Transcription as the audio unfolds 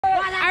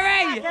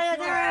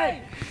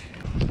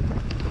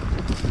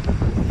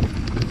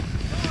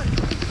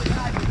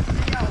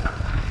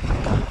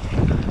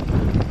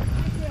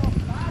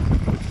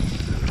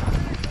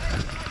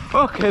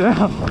Fucking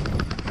hell.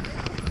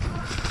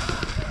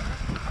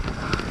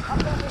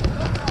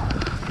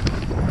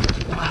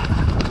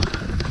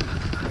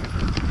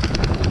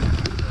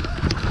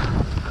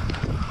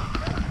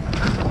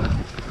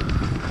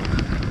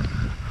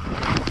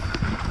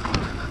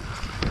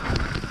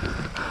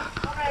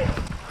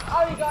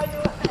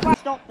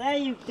 Stop there,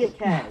 you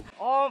dickhead!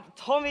 Oh,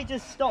 Tommy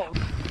just stopped.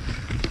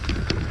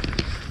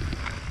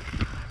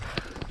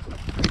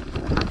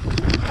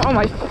 Oh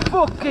my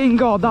fucking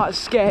god, that's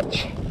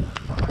sketch.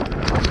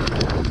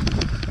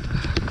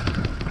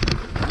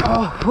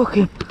 Oh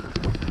fucking.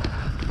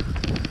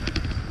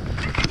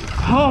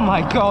 Oh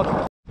my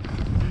god.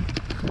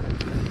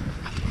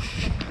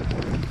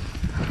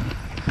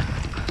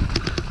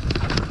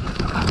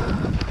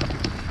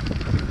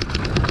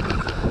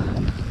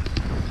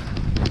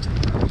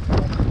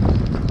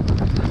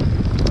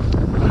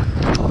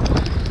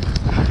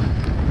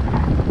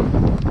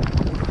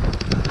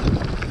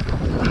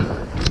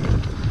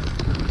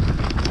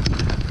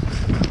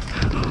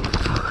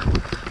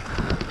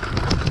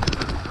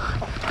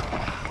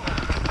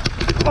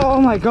 Oh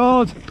my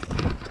god!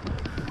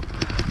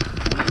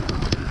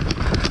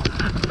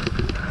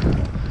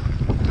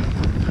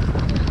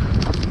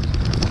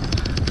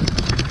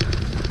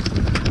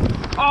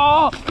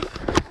 Oh!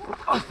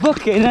 Oh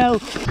fucking hell!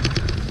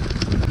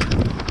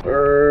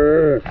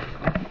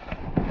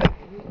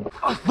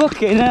 Oh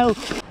fucking hell!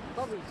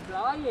 Tommy's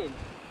flying.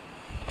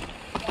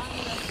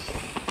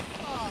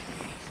 Oh,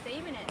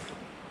 steaming it.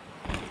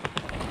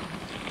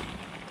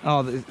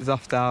 Oh, it's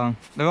off down.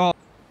 They're all.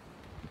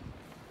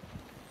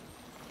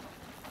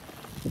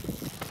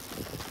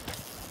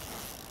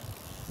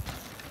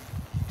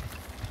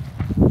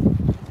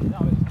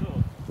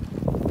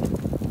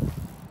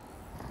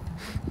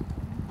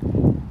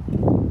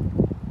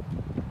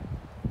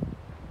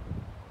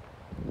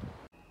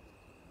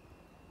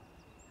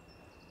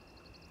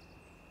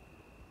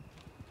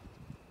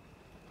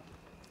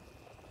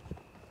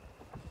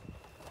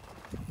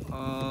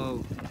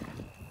 Oh.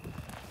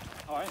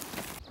 Alright.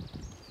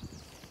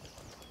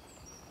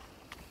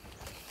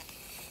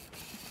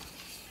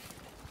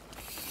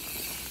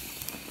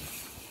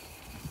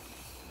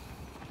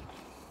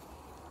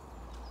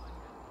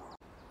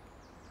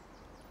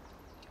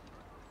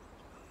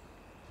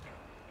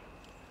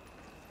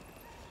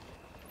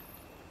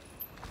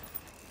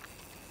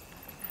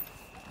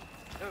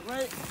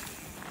 Wait.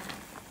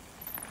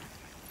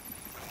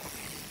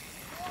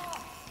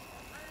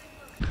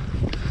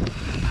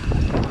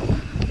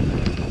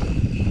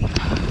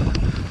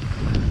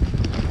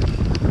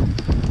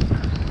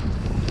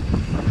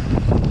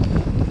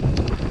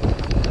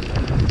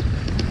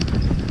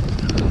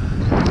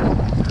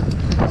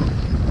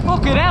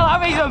 Fucking hell,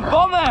 that means a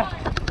bomber!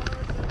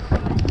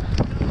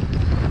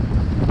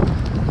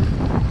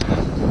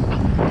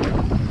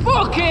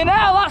 Fucking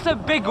hell, that's a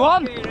big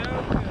one!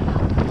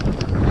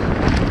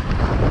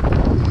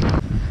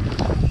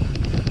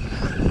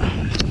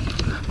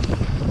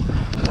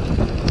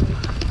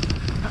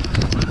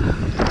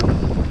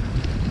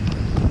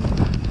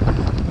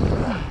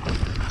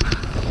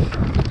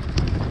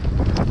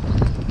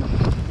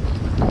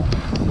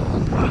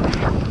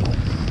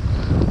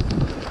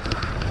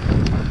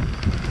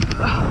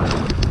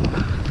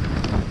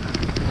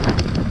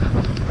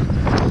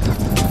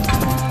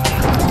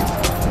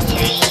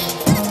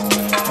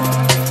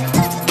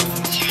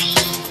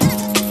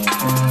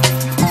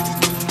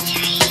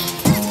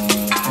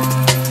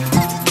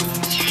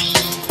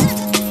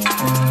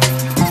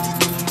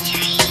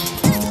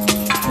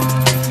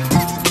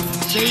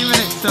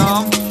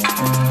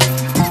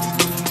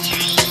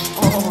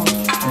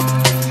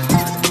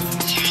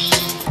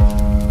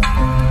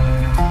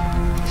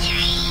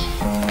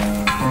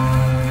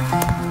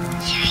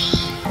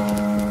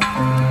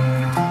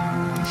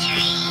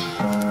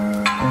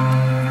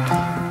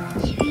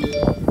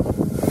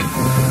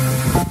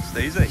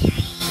 Easy.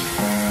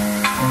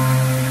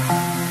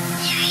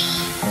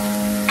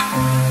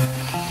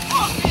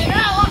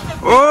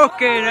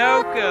 Okay,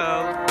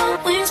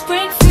 okay. Wings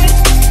break free.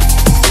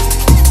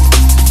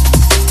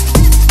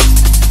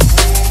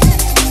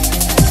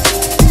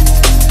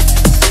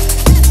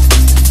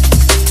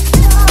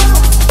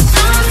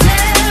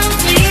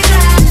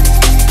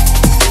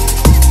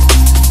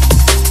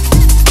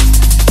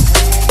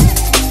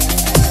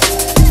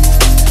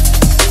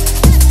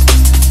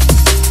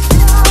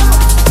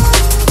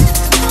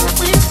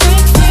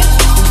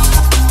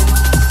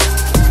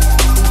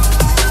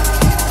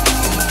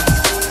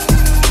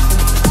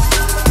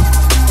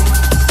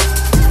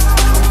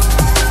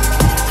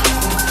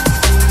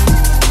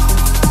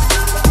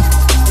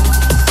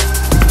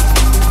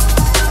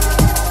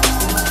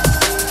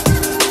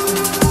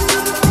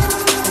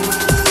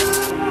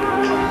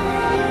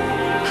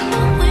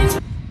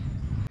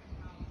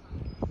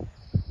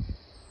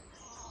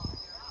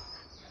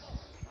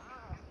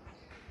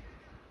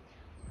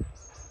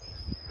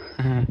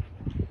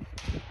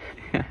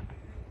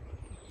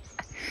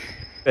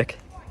 Rick.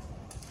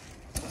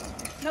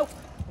 Nope.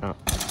 Oh.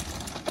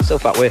 Still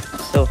that way.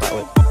 Still that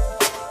way.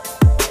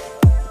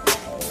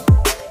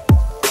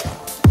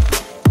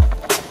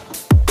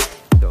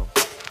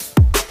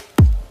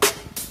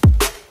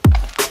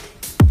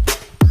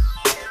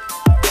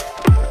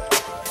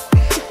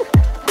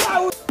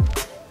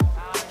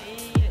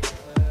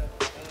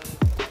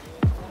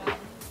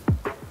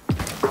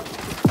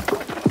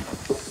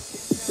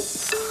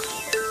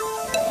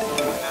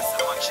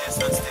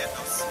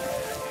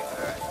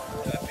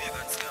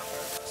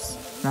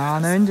 Nah,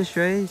 no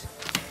industries.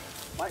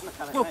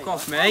 Fuck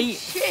off, mate.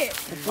 Shit.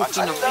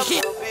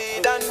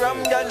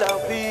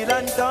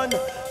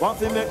 Want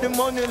to make the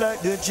money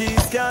like the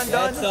G's can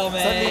done. So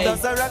me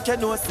does a rock, you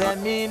know,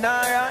 send me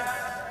nah.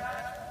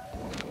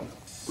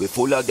 We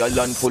full of gal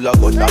and full of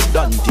gun and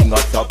dancing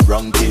at top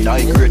ranking.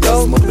 I grade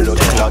as my blood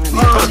clot, we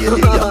can hear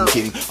the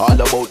yanking. All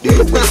about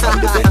the US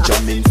and the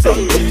Benjamin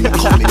Franklin.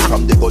 Coming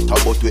from the gutter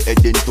but we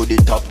heading to the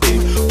top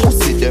thing.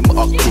 Pussy them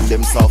acting,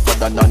 them softer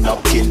than a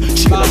napkin.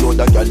 She will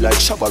load a gal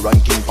like Shabba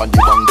ranking on the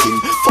banking.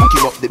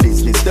 Fucking up the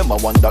business, them I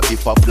wonder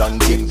if a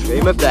planking.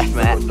 Dream of death,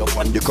 mate. Run up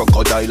on the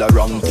crocodile a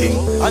ranking.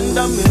 And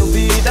I'm will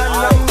be that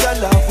ram gal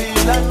a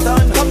feel and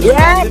done.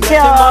 Yeah,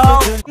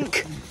 kill!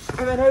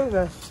 I went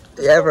over.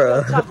 Yeah,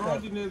 bro. I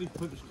already nearly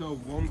punched her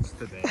once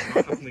today.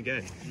 Might happen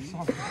again.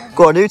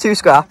 Go on, you two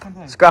scrap.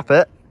 Scrap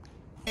it.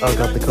 Oh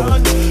god, they're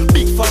coming.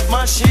 Big fat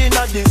machine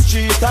at the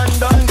street and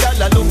done. Girl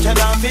a looking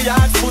at me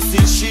as pussy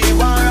she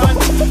want run.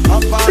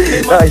 Up on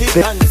the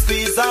market and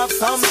squeeze off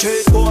some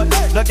trade board.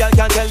 No girl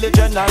can tell the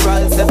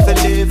general say fi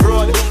leave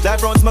road.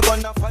 That runs me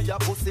gonna fire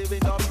pussy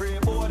with no free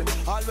board.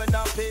 All when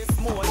I face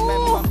mode,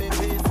 remember me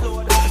face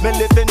load. Me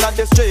living at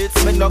the streets,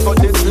 me no got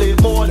this slave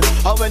mode.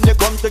 And when you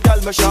come to girl,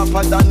 me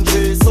sharper than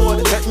J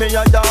sword. Take me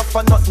a dog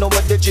for not know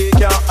what the G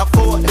can't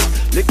afford.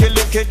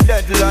 Licky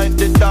dead like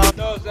the dog.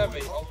 Nose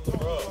heavy.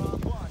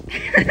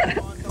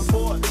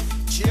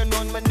 Chain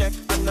on my neck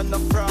and on the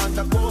front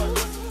of gold.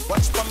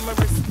 Watch from my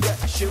wrist, yeah,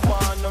 she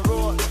wanna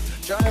roll.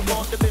 Drive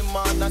out the beam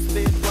on a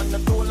stage on the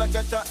tool. I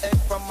get her egg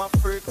from a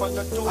freak on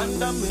the tool.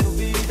 And I'm in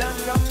weed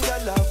and ram,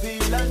 girl, I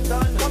feel and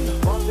done.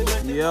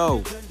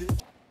 Yo.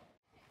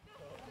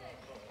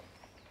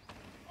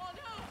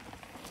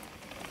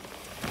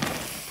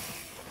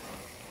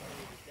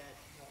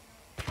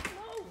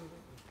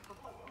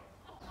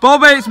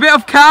 Bobby, it's a bit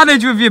of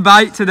carnage with your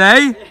bike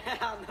today.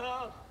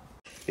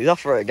 He's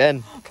off for it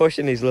again.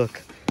 Pushing his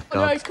luck.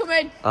 Oh no, he's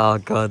coming. Oh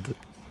god.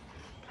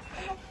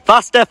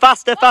 Faster,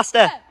 faster,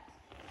 faster.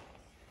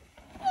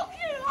 Fuck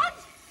you, lad.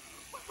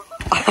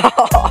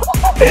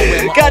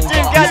 Catch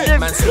him, catch him.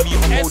 Man, see me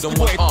on more than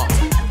one arm.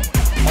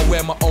 I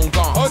wear my own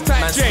guns. Hold tight,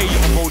 Man, Jay. see me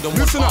on more than one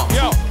Listen up, arm.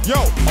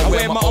 yo. I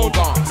wear my own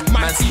guns.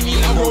 Man, see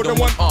me on more than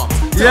one arm.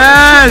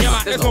 Yes!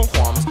 There's no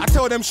qualms. I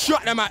tell them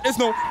shut them out, there's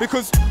no,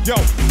 because yo,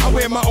 I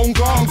wear my own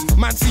guns.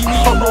 Man see me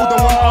on road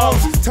and one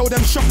arms. Tell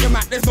them shut them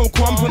out, there's no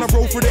crumbs. When I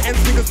roll through the ends,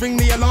 niggas ring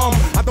the alarm.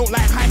 I don't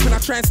like hype and I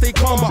try and stay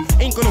calm, but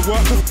ain't gonna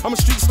work cause I'm a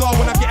street star.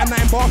 When I get a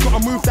 9 bar, I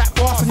move that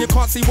fast and you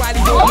can't see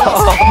Wiley go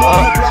last. I'm not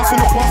gonna blast from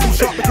the past, I'm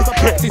sharp because I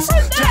practice.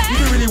 Jack, you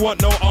don't really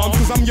want no arms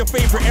cause I'm your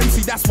favourite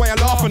MC, that's why I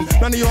laugh. And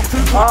none of your crew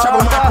can't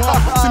travel my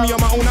path. See me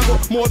on my own, I got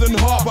more than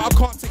half, but I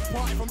can't take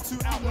part if I'm too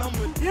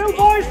outnumbered. You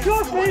boys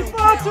trust me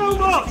far too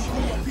much.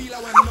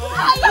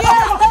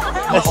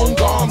 My own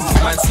guns.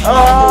 Man, see me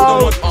on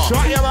road and one arm.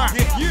 Shut your mouth. I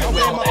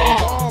wear my own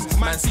guns.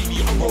 Man, see me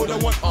on road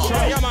and one arm.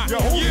 Shut your mouth. I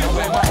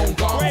wear my own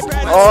guns.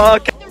 Oh,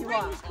 okay. The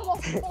rings come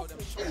off the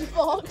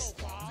box.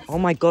 Oh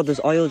my god, there's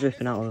oil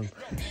dripping out of them.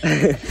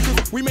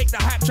 We make the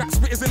hype track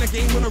spitters in the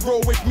game when I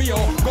roll with me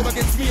or go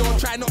against me or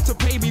try not to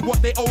pay me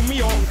what they owe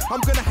me or I'm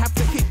gonna have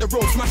to hit the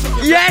road, smash up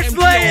your Yes, MTO.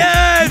 Leighton!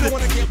 You don't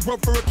wanna get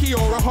robbed for a key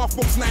or a half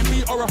box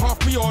 9B or a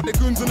half B or the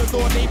goons on the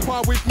door, they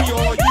part with me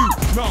or you.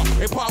 Nah,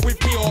 they part with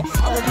me or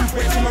have a roof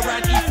weights from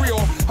around E3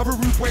 or have a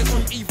roof weights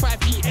from E5,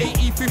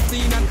 E8,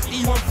 E15 and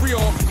E13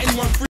 or anyone free.